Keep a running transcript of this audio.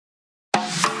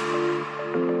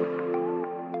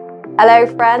Hello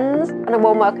friends, and a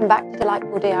warm welcome back to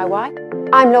Delightful DIY.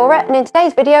 I'm Laura, and in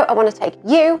today's video I want to take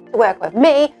you to work with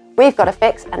me. We've got to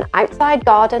fix an outside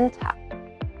garden tap.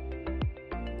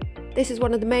 This is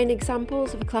one of the main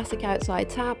examples of a classic outside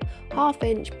tap,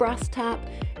 1/2-inch brass tap.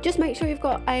 Just make sure you've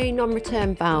got a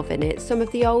non-return valve in it. Some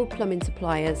of the old plumbing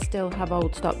suppliers still have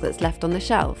old stock that's left on the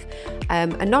shelf. A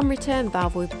non-return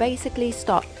valve will basically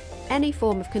stop any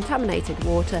form of contaminated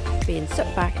water being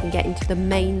sucked back and get into the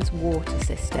mains water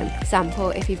system.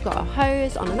 Example, if you've got a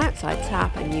hose on an outside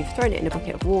tap and you've thrown it in a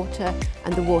bucket of water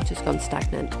and the water's gone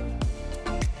stagnant.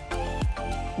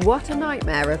 What a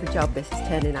nightmare of a job this is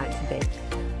turning out to be.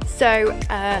 So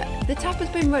the tap has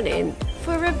been running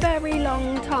for a very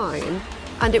long time,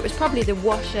 and it was probably the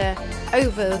washer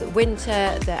over the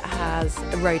winter that has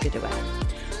eroded away.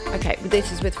 Okay,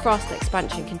 this is with frost,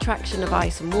 expansion, contraction of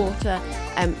ice and water.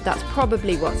 That's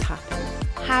probably what's happened.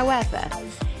 However,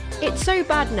 it's so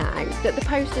bad now that the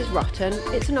post is rotten.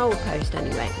 It's an old post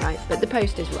anyway, right? But the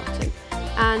post is rotten.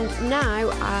 And now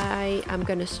I am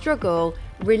going to struggle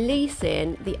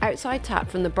releasing the outside tap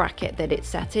from the bracket that it's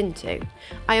set into.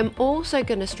 I am also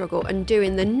going to struggle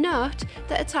undoing the nut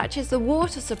that attaches the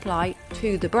water supply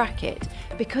to the bracket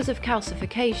because of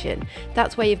calcification.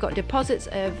 That's where you've got deposits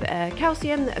of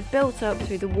calcium that have built up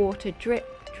through the water dripping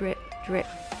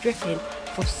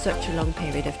for such a long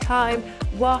period of time.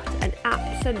 What an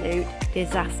absolute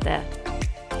disaster.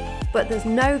 But there's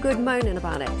no good moaning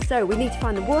about it. So we need to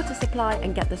find the water supply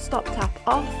and get the stop tap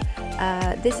off.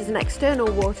 This is an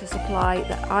external water supply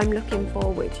that I'm looking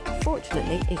for, which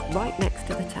fortunately is right next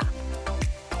to the tap.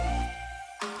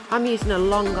 I'm using a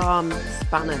long arm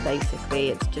spanner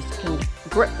basically. It's just can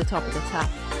grip the top of the tap,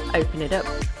 open it up.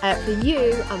 For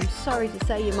you, I'm sorry to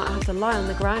say you might have to lie on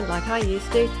the ground like I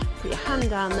used to, put your hand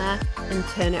down there and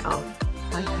turn it off.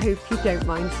 I hope you don't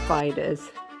mind spiders.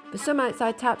 For some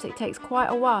outside taps, it takes quite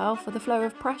a while for the flow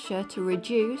of pressure to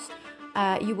reduce.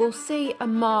 You will see a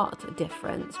marked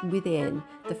difference within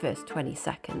the first 20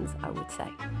 seconds, I would say.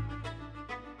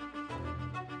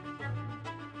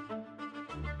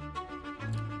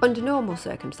 Under normal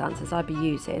circumstances, I'd be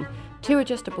using 2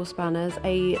 adjustable spanners,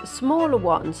 a smaller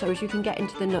one so as you can get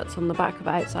into the nuts on the back of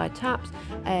outside taps,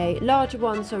 a larger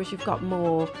one so as you've got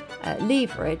more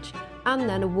leverage, and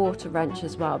then a water wrench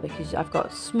as well, because I've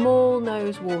got small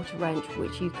nose water wrench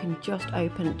which you can just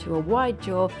open to a wide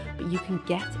jaw, but you can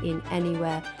get in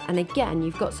anywhere, and again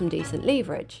you've got some decent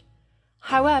leverage.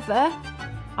 However,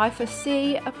 I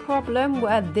foresee a problem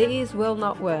where these will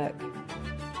not work.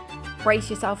 Brace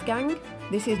yourself, gang.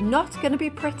 This is not going to be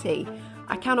pretty.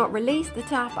 I cannot release the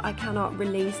tap, I cannot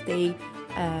release the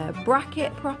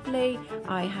bracket properly.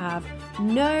 I have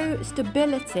no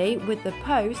stability with the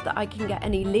post that I can get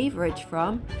any leverage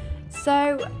from.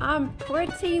 So I'm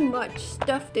pretty much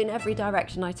stuffed in every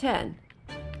direction I turn.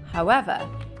 However,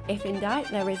 if in doubt,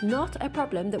 there is not a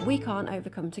problem that we can't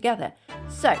overcome together.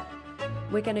 So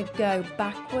we're going to go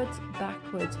backwards,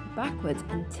 backwards, backwards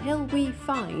until we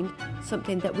find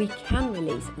something that we can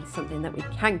release and something that we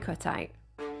can cut out.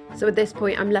 So at this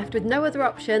point I'm left with no other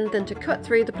option than to cut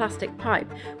through the plastic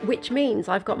pipe, which means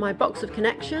I've got my box of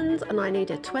connections and I need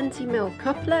a 20mm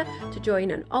coupler to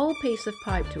join an old piece of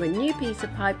pipe to a new piece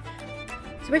of pipe.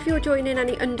 So if you're joining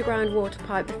any underground water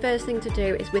pipe, the first thing to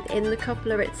do is within the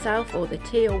coupler itself or the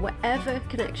T or whatever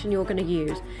connection you're going to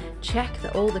use, check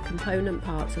that all the component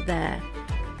parts are there.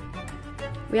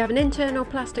 We have an internal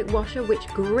plastic washer which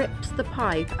grips the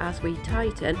pipe as we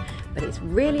tighten, but it's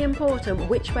really important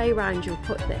which way round you'll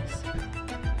put this.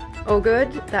 All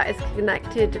good, that is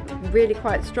connected really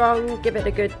quite strong, give it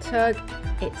a good tug,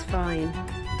 it's fine.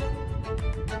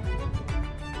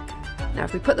 Now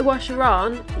if we put the washer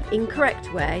on the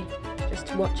incorrect way,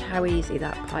 just watch how easy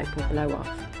that pipe will blow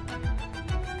off.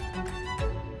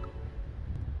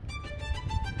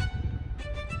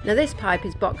 Now this pipe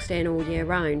is boxed in all year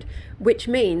round, which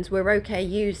means we're okay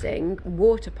using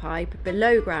water pipe,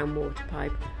 below ground water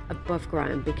pipe, above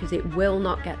ground, because it will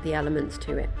not get the elements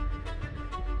to it.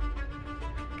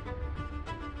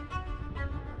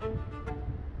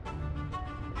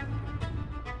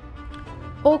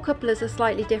 All couplers are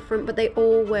slightly different, but they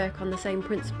all work on the same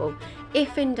principle.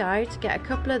 If in doubt, get a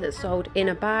coupler that's sold in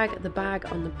a bag. The bag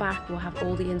on the back will have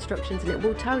all the instructions and it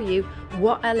will tell you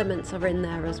what elements are in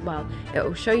there as well. It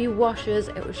will show you washers,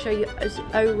 it will show you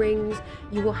O-rings,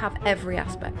 you will have every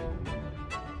aspect.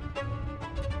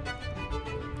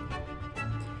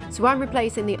 So I'm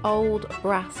replacing the old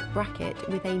brass bracket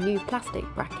with a new plastic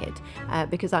bracket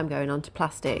because I'm going on to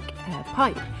plastic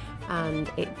pipe,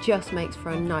 and it just makes for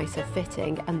a nicer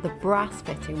fitting, and the brass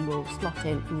fitting will slot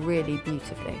in really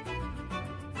beautifully.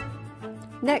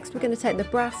 Next, we're going to take the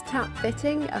brass tap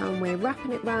fitting and we're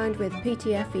wrapping it round with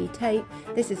PTFE tape.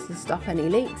 This is to stop any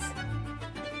leaks.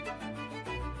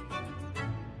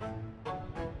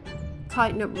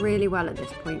 Tighten up really well at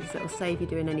this point because it will save you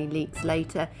doing any leaks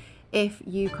later. If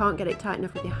you can't get it tight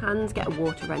enough with your hands, get a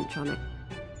water wrench on it.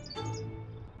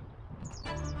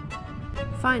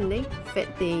 Finally,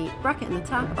 fit the bracket and the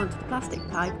tap onto the plastic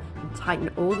pipe and tighten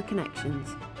all the connections.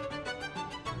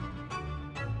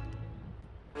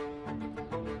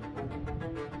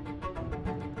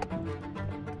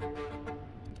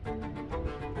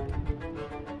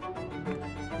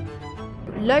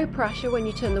 Low pressure when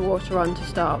you turn the water on to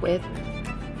start with.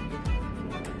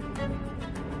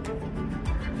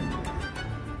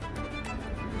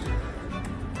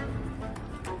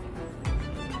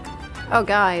 Oh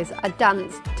guys, I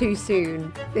danced too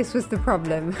soon. This was the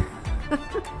problem.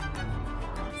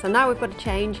 So now we've got to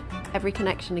change every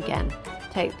connection again.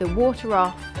 Take the water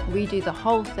off, redo the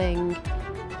whole thing.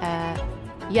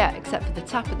 Yeah, except for the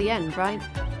tap at the end, right?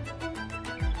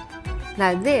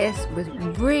 Now this was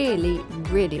really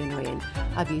annoying.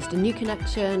 I've used a new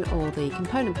connection, all the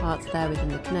component parts there within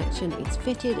the connection, it's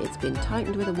fitted, it's been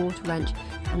tightened with a water wrench,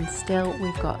 and still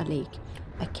we've got a leak.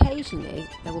 Occasionally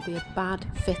there will be a bad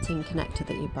fitting connector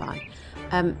that you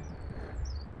buy.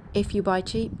 If you buy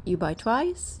cheap, you buy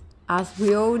twice. As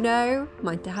we all know,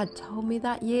 my dad told me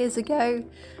that years ago,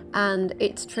 and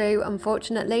it's true,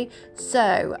 unfortunately.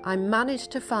 So I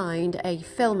managed to find a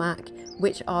Filmac,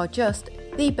 which are just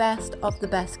the best of the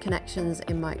best connections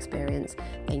in my experience.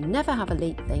 They never have a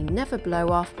leak, they never blow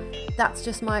off. That's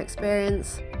just my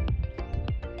experience.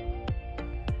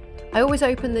 I always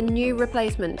open the new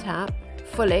replacement tap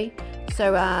fully,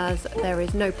 so as there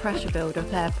is no pressure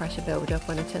build-up, air pressure build-up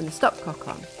when I turn the stopcock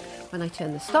on. When I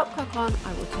turn the stopcock on,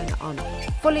 I will turn it on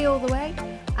fully all the way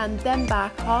and then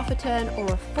back half a turn or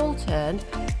a full turn,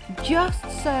 just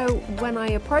so when I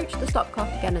approach the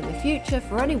stopcock again in the future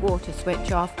for any water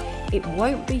switch off, it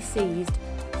won't be seized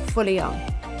fully on,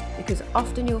 because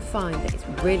often you'll find that it's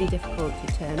really difficult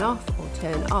to turn off or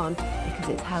turn on because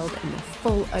it's held in a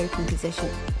full open position.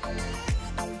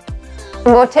 For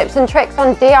more tips and tricks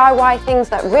on DIY things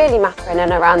that really matter in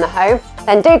and around the home,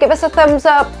 then do give us a thumbs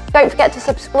up, don't forget to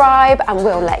subscribe, and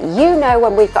we'll let you know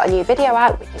when we've got a new video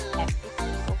out, which is every